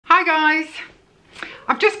Hi guys,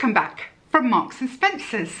 I've just come back from Marks and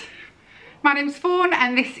Spencer's. My name's Fawn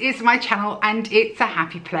and this is my channel and it's a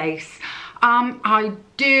happy place. I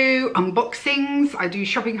do unboxings, I do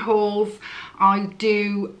shopping hauls, I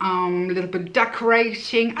do a little bit of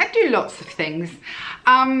decorating, I do lots of things.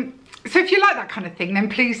 So if you like that kind of thing, then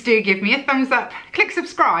please do give me a thumbs up, click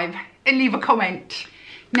subscribe and leave a comment.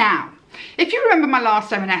 Now, if you remember my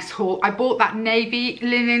last M&S haul, I bought that navy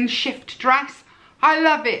linen shift dress. I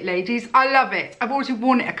love it, ladies, I love it. I've already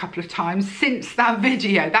worn it a couple of times since that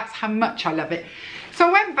video. That's how much I love it. So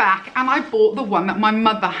I went back and I bought the one that my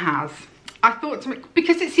mother has. I thought,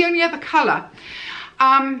 because it's the only other colour,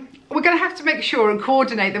 we're going to have to make sure and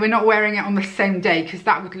coordinate that we're not wearing it on the same day, because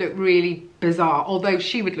that would look really bizarre, although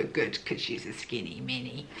she would look good because she's a skinny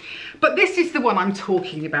mini. But this is the one I'm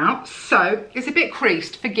talking about. So it's a bit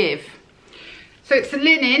creased, forgive. So it's a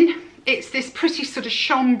linen. It's this pretty sort of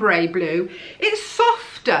chambray blue. It's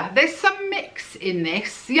softer. There's some mix in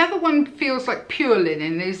this. The other one feels like pure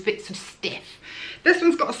linen. There's bits of stiff. This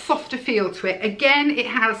one's got a softer feel to it. Again, it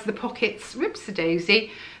has the pockets,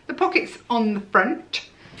 whoops-a-daisy, the pockets on the front.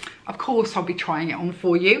 Of course, I'll be trying it on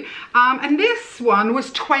for you. And this one was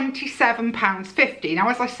 £27.50. Now,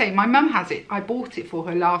 as I say, my mum has it. I bought it for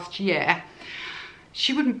her last year.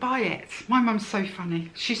 She wouldn't buy it. My mum's so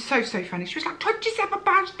funny. She's so funny. She was like,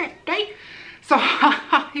 £27.50. So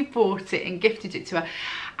I bought it and gifted it to her.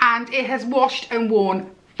 And it has washed and worn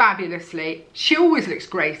fabulously. She always looks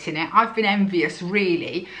great in it. I've been envious,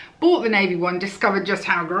 really. Bought the navy one, discovered just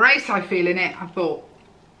how great I feel in it. I thought,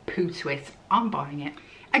 poo to it, I'm buying it.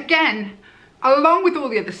 Again, along with all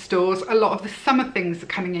the other stores, a lot of the summer things are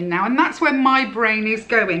coming in now, and that's where my brain is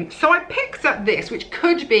going. So I picked up this, which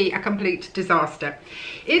could be a complete disaster.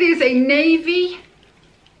 It is a navy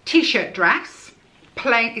t-shirt dress,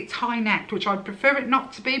 plain. It's high-necked, which I'd prefer it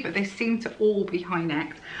not to be, but they seem to all be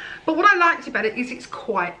high-necked. But what I liked about it is it's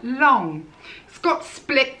quite long. It's got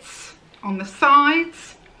splits on the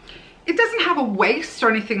sides. It doesn't have a waist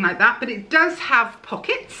or anything like that, but it does have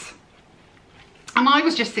pockets. And I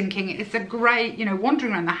was just thinking, it's a great, you know,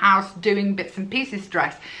 wandering around the house doing bits and pieces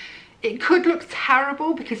dress. It could look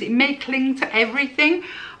terrible because it may cling to everything.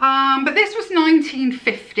 But this was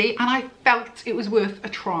 £19.50 and I felt it was worth a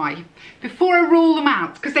try before I rule them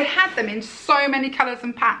out, because they had them in so many colours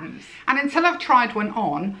and patterns. And until I've tried one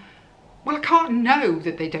on, well, I can't know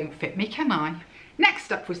that they don't fit me, can I?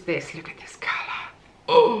 Next up was this. Look at this colour.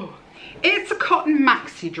 Oh, it's a cotton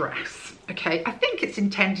maxi dress. Okay, I think it's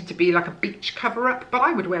intended to be like a beach cover-up, but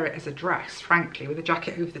I would wear it as a dress, frankly, with a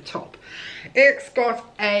jacket over the top. It's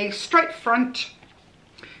got a straight front.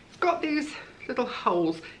 It's got these little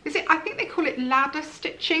holes. Is it, I think they call it ladder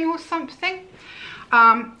stitching or something.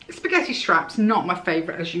 Spaghetti straps, not my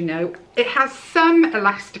favourite, as you know. It has some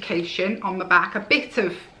elastication on the back, a bit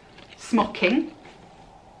of smocking,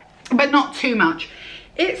 but not too much.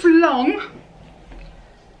 It's long.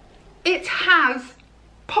 It has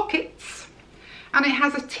pockets and it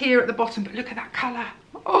has a tier at the bottom, but look at that colour.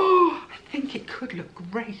 Oh, I think it could look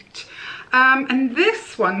great. And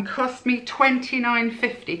this one cost me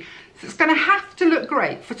 £29.50, so it's going to have to look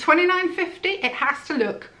great. For £29.50 it has to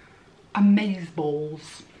look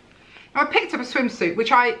amazeballs. Now, I picked up a swimsuit,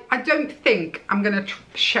 which I don't think I'm going to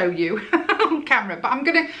show you on camera, but I'm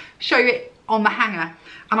going to show you it on the hanger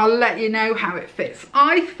and I'll let you know how it fits.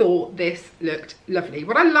 I thought this looked lovely.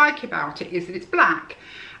 What I like about it is that it's black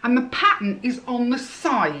and the pattern is on the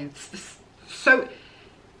sides. So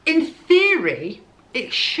in theory,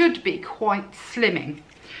 it should be quite slimming.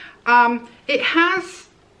 It has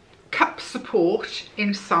cup support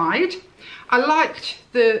inside. I liked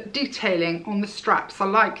the detailing on the straps. I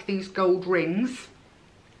like these gold rings.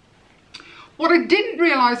 What I didn't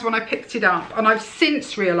realise when I picked it up, and I've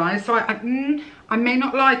since realised, so I may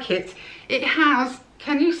not like it, it has,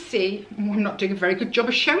 can you see, oh, I'm not doing a very good job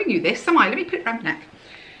of showing you this, am I? Let me put it around my neck.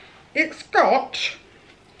 It's got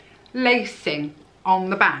lacing on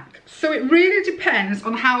the back. So it really depends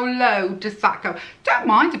on how low does that go. Don't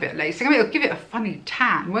mind a bit of lacing. I mean, it'll give it a funny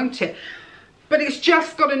tan, won't it? But it's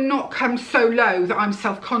just got to not come so low that I'm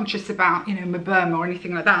self-conscious about, you know, my bum or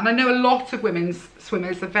anything like that. And I know a lot of women's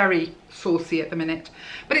swimmers are very saucy at the minute.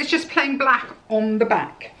 But it's just plain black on the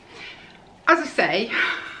back. As I say,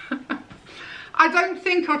 I don't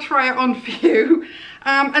think I'll try it on for you.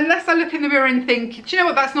 Unless I look in the mirror and think, do you know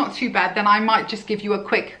what, that's not too bad, then I might just give you a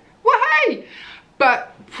quick, wahey!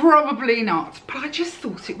 But probably not. But I just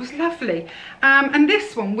thought it was lovely. And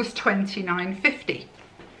this one was £29.50.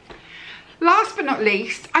 Last but not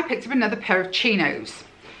least, I picked up another pair of chinos.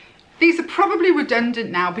 These are probably redundant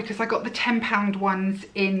now because I got the £10 ones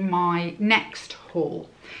in my next haul.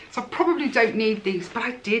 So I probably don't need these, but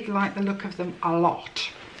I did like the look of them a lot.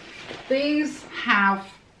 These have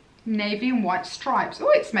navy and white stripes. Oh,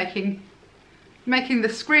 it's making the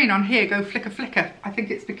screen on here go flicker flicker. I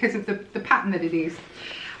think it's because of the pattern that it is.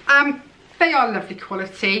 They are lovely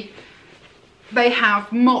quality. They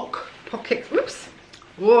have mock pockets. Whoops.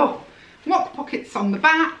 Whoa. Mock pockets on the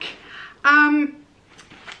back.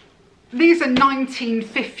 These are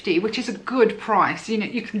 £19.50, which is a good price. You know,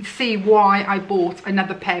 you can see why I bought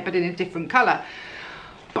another pair, but in a different colour.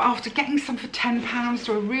 But after getting some for £10,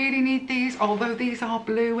 do I really need these? Although these are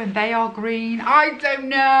blue and they are green. I don't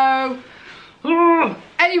know. Oh.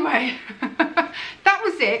 Anyway, that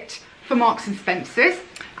was it for Marks and Spencer's.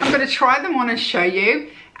 I'm going to try them on and show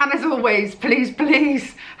you. And as always, please,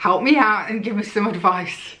 please help me out and give me some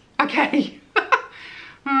advice. Okay.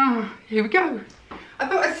 Here we go. I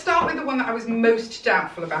thought I'd start with the one that I was most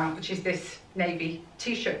doubtful about, which is this navy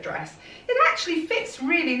t-shirt dress. It actually fits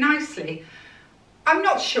really nicely. I'm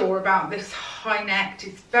not sure about this high necked,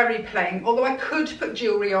 it's very plain, although I could put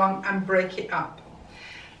jewellery on and break it up.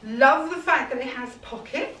 Love the fact that it has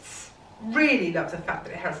pockets, really love the fact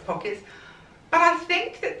that it has pockets, but I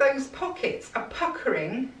think that those pockets are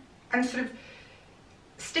puckering and sort of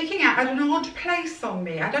sticking out at an odd place on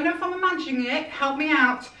me. I don't know if I'm imagining it, help me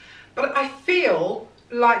out, but I feel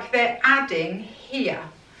like they're adding here,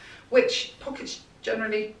 which pockets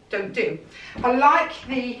generally don't do. I like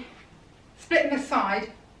the split in the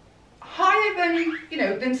side, higher than, you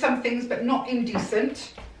know, than some things, but not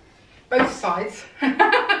indecent, both sides. And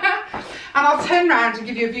I'll turn around and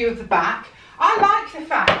give you a view of the back. I like the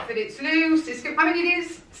fact that it's loose, it's good. I mean, it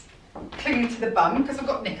is clinging to the bum because I've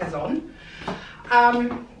got knickers on.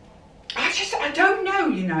 I don't know,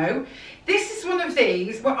 you know. This is one of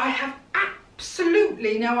these where I have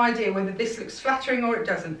absolutely no idea whether this looks flattering or it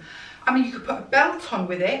doesn't. I mean, you could put a belt on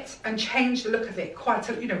with it and change the look of it quite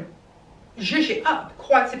a, you know, zhuzh it up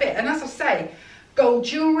quite a bit. And as I say, gold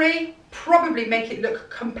jewellery, probably make it look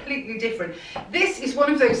completely different. This is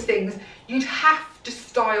one of those things you'd have to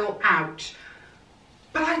style out.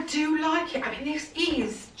 But I do like it. I mean, this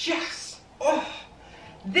is just, oh,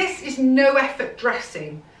 this is no effort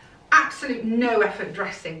dressing. Absolute no effort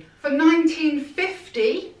dressing. For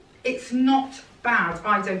 £19.50, it's not bad,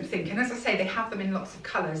 I don't think. And as I say, they have them in lots of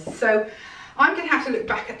colours. So I'm going to have to look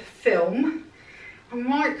back at the film. I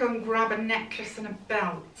might go and grab a necklace and a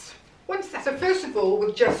belt. One sec. So first of all,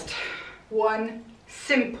 with just one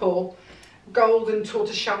simple golden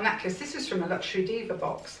tortoiseshell necklace. This is from a Luxury Diva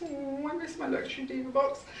box. Oh, I miss my Luxury Diva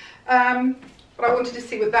box. But I wanted to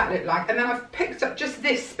see what that looked like. And then I've picked up just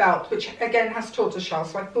this belt, which again has tortoiseshell,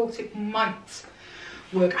 so I thought it might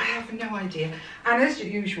work. I have no idea. And as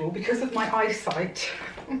usual, because of my eyesight,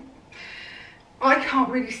 I can't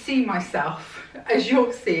really see myself as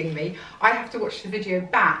you're seeing me. I have to watch the video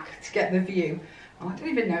back to get the view. I don't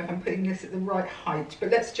even know if I'm putting this at the right height, but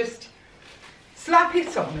let's just slap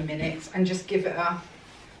it on a minute and just give it a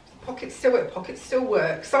pocket still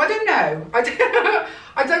works. So I don't know.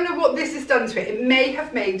 I don't know what this has done to it. It may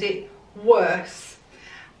have made it worse.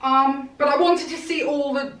 But I wanted to see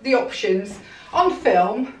all the options on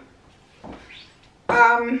film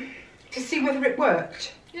to see whether it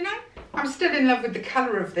worked, you know? I'm still in love with the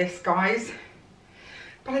colour of this, guys,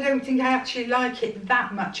 but I don't think I actually like it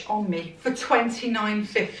that much on me for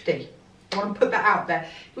 £29.50. I want to put that out there.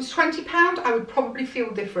 If it was £20, I would probably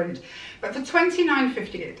feel different, but for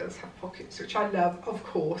 £29.50 it does have pockets, which I love, of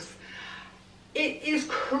course. It is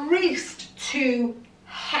creased to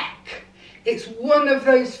heck. It's one of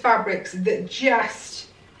those fabrics that just,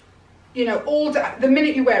 you know, the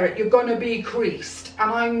minute you wear it, you're gonna be creased,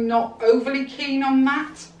 and I'm not overly keen on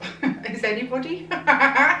that. Is anybody?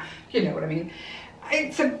 You know what I mean.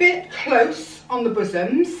 It's a bit close on the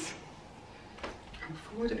bosoms. Come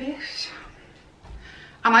forward a bit.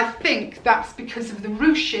 And I think that's because of the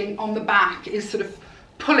ruching on the back is sort of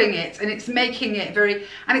pulling it, and it's making it very,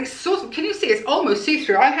 and it's sort of, can you see, it's almost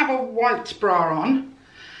see-through. I have a white bra on.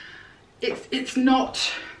 It's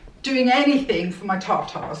not doing anything for my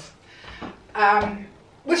tartars.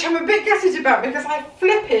 Which I'm a bit gutted about because I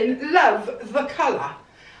flipping love the colour.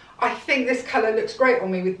 I think this colour looks great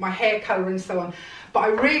on me with my hair colour and so on, but I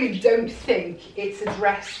really don't think it's a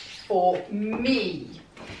dress for me.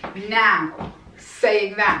 Now,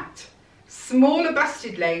 saying that, smaller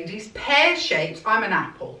busted ladies, pear shapes, I'm an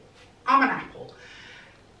apple.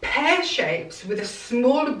 Pear shapes with a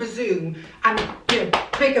smaller bosom and, you know,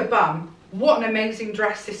 bigger bum, what an amazing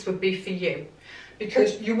dress this would be for you.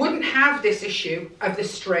 Because you wouldn't have this issue of the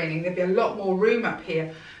straining, there'd be a lot more room up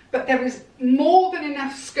here. But there is more than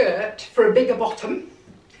enough skirt for a bigger bottom.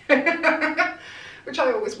 which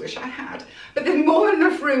I always wish I had. But there's more than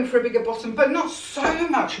enough room for a bigger bottom, but not so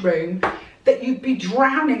much room that you'd be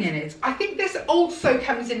drowning in it. I think this also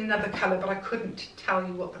comes in another colour, but I couldn't tell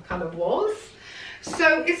you what the colour was.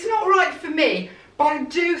 So it's not right for me, but I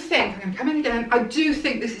do think, I'm going to come in again, I do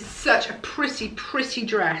think this is such a pretty, pretty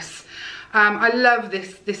dress. I love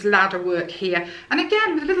this ladder work here. And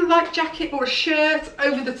again, with a little light jacket or a shirt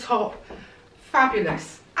over the top,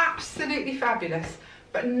 fabulous, absolutely fabulous,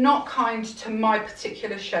 but not kind to my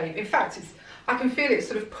particular shape. In fact, I can feel it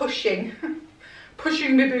sort of pushing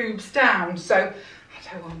my boobs down, so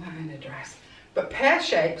I don't want that in a dress. But pear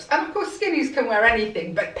shapes, and of course skinnies can wear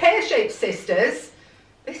anything, but pear shaped sisters,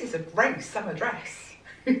 this is a great summer dress.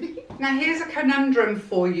 Now here's a conundrum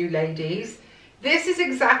for you ladies. This is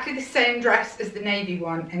exactly the same dress as the navy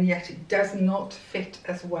one, and yet it does not fit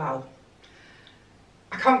as well.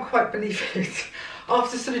 I can't quite believe it.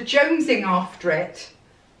 After sort of jonesing after it,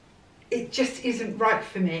 it just isn't right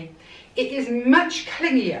for me. It is much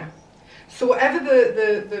clingier. So whatever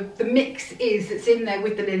the mix is that's in there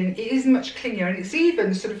with the linen, it is much clingier, and it's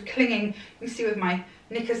even sort of clinging, you can see where my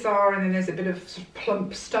knickers are, and then there's a bit of sort of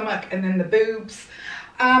plump stomach, and then the boobs.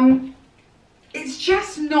 It's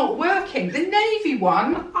just not working. The navy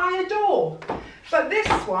one I adore, but this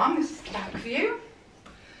one, this is the back view,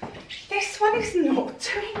 this one is not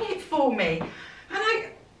doing it for me, and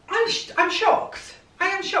I'm shocked. I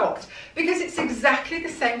am shocked, because it's exactly the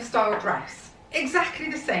same style dress, exactly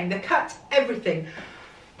the same, the cut, everything,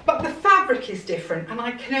 but the fabric is different, and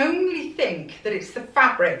I can only think that it's the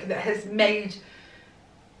fabric that has made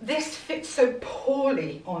this fit so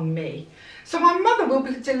poorly on me. So my mother will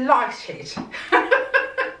be delighted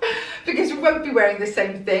because we won't be wearing the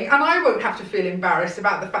same thing, and I won't have to feel embarrassed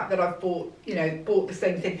about the fact that I've bought the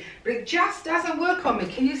same thing, but it just doesn't work on me.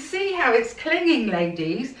 Can you see how it's clinging,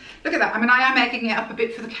 ladies? Look at that. I mean, I am egging it up a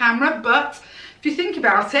bit for the camera, but if you think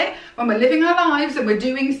about it, when we're living our lives and we're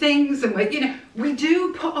doing things and we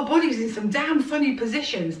do put our bodies in some damn funny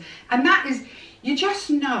positions, and that is, you just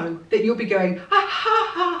know that you'll be going, ah,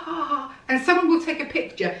 ha, ha, ha, ha, and someone will take a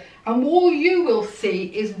picture, and all you will see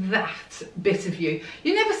is that bit of you.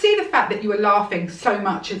 You never see the fact that you were laughing so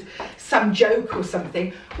much at some joke or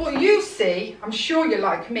something. What you see, I'm sure you're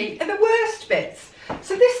like me, are the worst bits.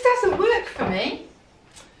 So this doesn't work for me,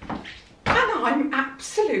 and I'm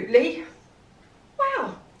absolutely,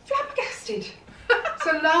 well, flabbergasted.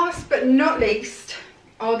 So last but not least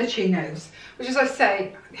are the chinos, which, as I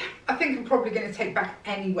say, I think I'm probably going to take back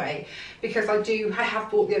anyway, because I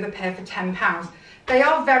have bought the other pair for £10. They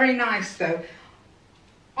are very nice though.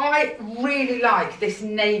 I really like this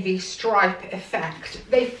navy stripe effect.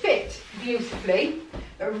 They fit beautifully.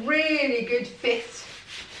 A really good fit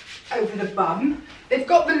over the bum. They've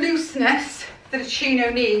got the looseness that a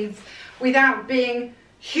chino needs without being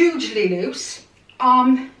hugely loose.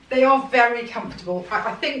 They are very comfortable.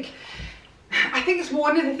 I think it's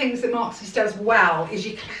one of the things that Marks does well is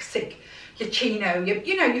your classic, your chino. You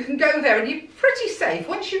can go there and you're pretty safe.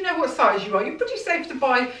 Once you know what size you are, you're pretty safe to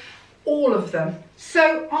buy all of them.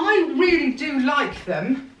 So I really do like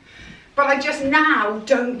them, but I just now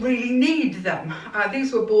don't really need them.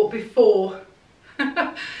 These were bought before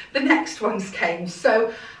the next ones came.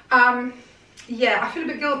 So yeah, I feel a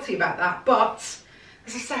bit guilty about that, but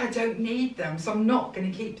as I say, I don't need them, so I'm not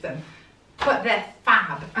going to keep them. But they're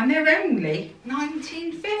fab, and they're only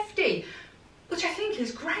 £19.50, which I think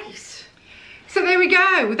is great. So there we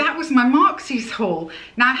go, that was my Marksies haul.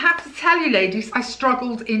 Now I have to tell you ladies, I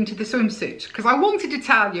struggled into the swimsuit because I wanted to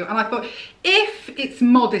tell you, and I thought if it's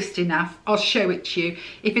modest enough, I'll show it to you.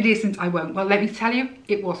 If it isn't, I won't. Well, let me tell you,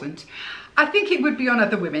 it wasn't. I think it would be on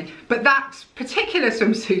other women, but that particular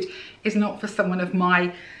swimsuit is not for someone of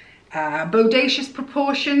my bodacious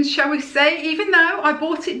proportions, shall we say. Even though I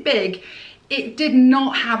bought it big, it did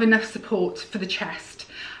not have enough support for the chest.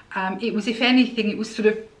 It was, if anything, it was sort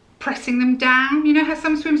of pressing them down. You know how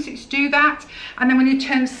some swimsuits do that? And then when you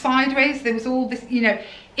turn sideways, there was all this,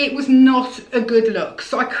 it was not a good look.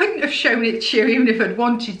 So I couldn't have shown it to you even if I'd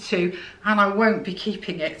wanted to, and I won't be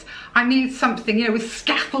keeping it. I need something, with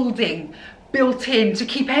scaffolding built in to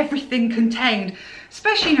keep everything contained.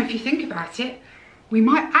 Especially, if you think about it, we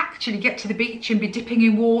might actually get to the beach and be dipping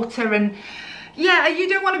in water, and yeah, you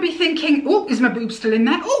don't want to be thinking, oh, is my boob still in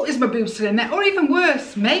there? Oh, is my boob still in there? Or even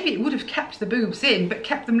worse, maybe it would have kept the boobs in, but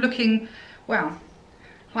kept them looking, well,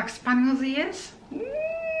 like spaniel's ears.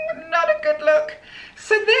 Not a good look.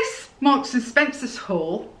 So this Marks & Spencer's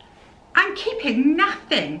haul, I'm keeping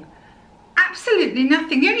nothing. Absolutely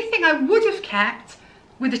nothing. The only thing I would have kept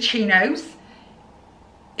were the chinos,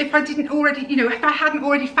 if I didn't already, if I hadn't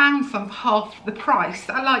already found some for half the price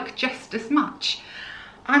that I like just as much.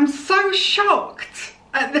 I'm so shocked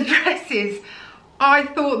at the dresses. I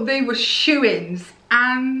thought they were shoe-ins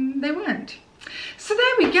and they weren't. So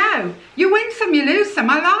there we go. You win some, you lose some.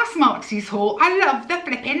 My last Marksies haul, I love the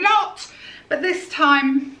flipping lot. But this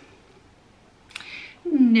time,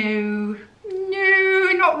 no,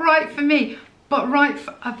 not right for me, but right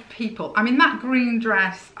for other people. I mean, that green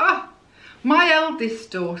dress, oh, my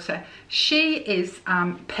eldest daughter, she is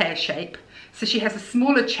pear shape. So she has a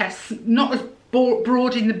smaller chest, not as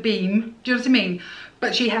broad in the beam, do you know what I mean?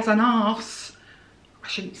 But she has an arse. I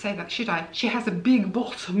shouldn't say that, should I? She has a big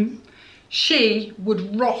bottom. She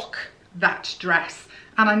would rock that dress.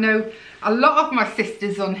 And I know a lot of my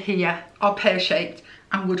sisters on here are pear-shaped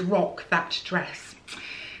and would rock that dress.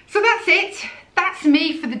 So that's it. That's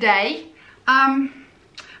me for the day. I'm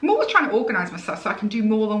always trying to organise myself so I can do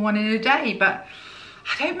more than one in a day, but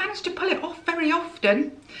I don't manage to pull it off very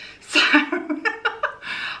often. So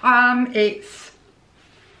it's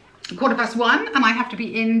 1:15 and I have to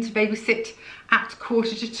be in to babysit at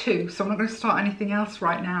 1:45, so I'm not going to start anything else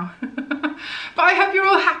right now. But I hope you're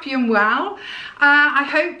all happy and well. I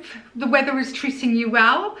hope the weather is treating you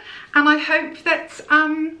well, and I hope that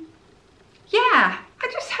yeah, I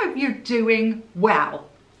just hope you're doing well.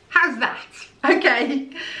 How's that? Okay,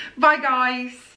 bye guys.